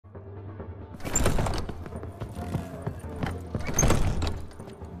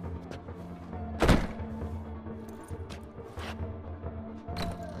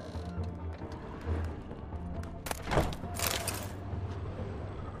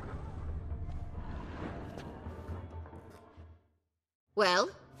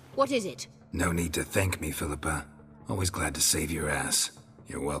Well, what is it? No need to thank me, Philippa. Always glad to save your ass.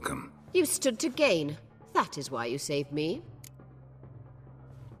 You're welcome. You stood to gain. That is why you saved me.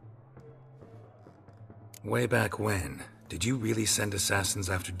 Way back when, did you really send assassins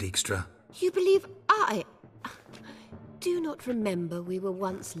after Dijkstra? You believe I... Do not remember we were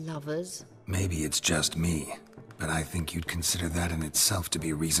once lovers? Maybe it's just me, but I think you'd consider that in itself to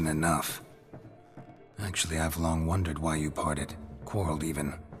be reason enough. Actually, I've long wondered why you parted. Quarreled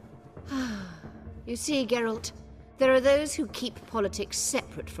even. You see, Geralt, there are those who keep politics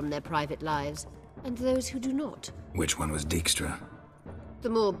separate from their private lives, and those who do not. Which one was Dijkstra? The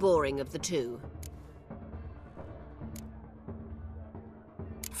more boring of the two.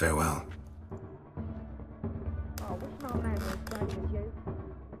 Farewell.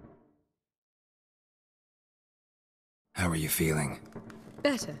 How are you feeling?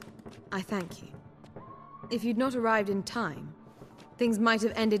 Better, I thank you. If you'd not arrived in time, things might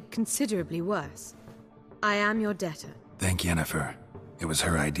have ended considerably worse. I am your debtor. Thank Yennefer. It was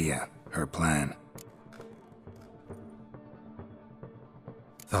her idea, her plan.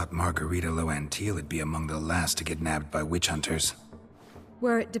 Thought Margarita Laux-Antille would be among the last to get nabbed by witch hunters.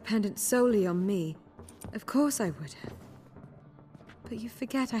 Were it dependent solely on me, of course I would have. But you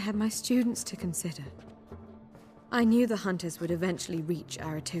forget I had my students to consider. I knew the hunters would eventually reach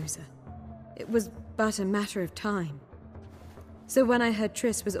Aretusa. It was but a matter of time. So when I heard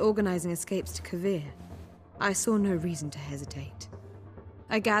Triss was organizing escapes to Kovir, I saw no reason to hesitate.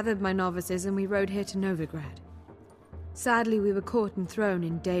 I gathered my novices and we rode here to Novigrad. Sadly, we were caught and thrown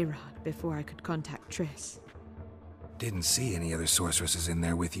in Dayrad before I could contact Triss. Didn't see any other sorceresses in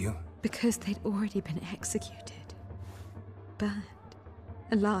there with you? Because they'd already been executed. Burned.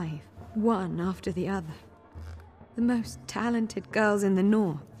 Alive. One after the other. The most talented girls in the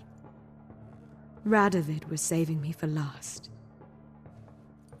north. Radovid was saving me for last.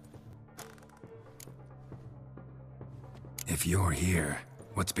 If you're here,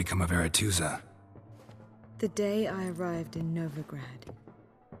 what's become of Aretusa? The day I arrived in Novigrad,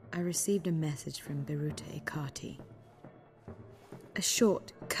 I received a message from Beruta Ikati. A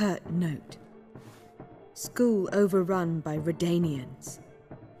short, curt note. School overrun by Redanians.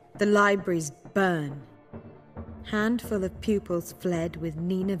 The libraries burn. Handful of pupils fled with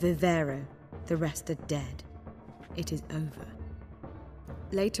Nina Vivero. The rest are dead. It is over.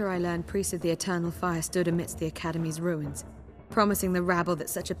 Later I learned priests of the Eternal Fire stood amidst the Academy's ruins, promising the rabble that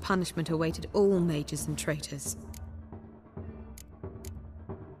such a punishment awaited all mages and traitors.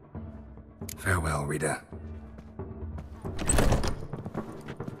 Farewell, Rita.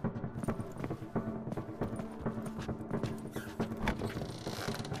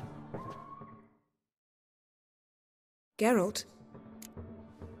 Geralt?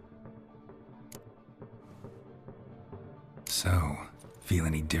 So, feel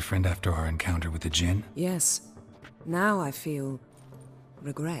any different after our encounter with the Djinn? Yes. Now I feel...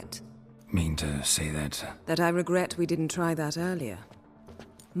 regret. Mean to say that... That I regret we didn't try that earlier.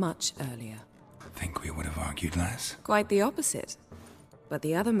 Much earlier. Think we would have argued less? Quite the opposite. But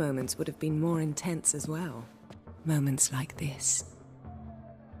the other moments would have been more intense as well. Moments like this.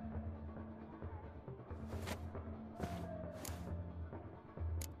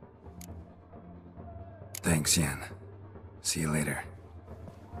 Thanks, Yen. See you later.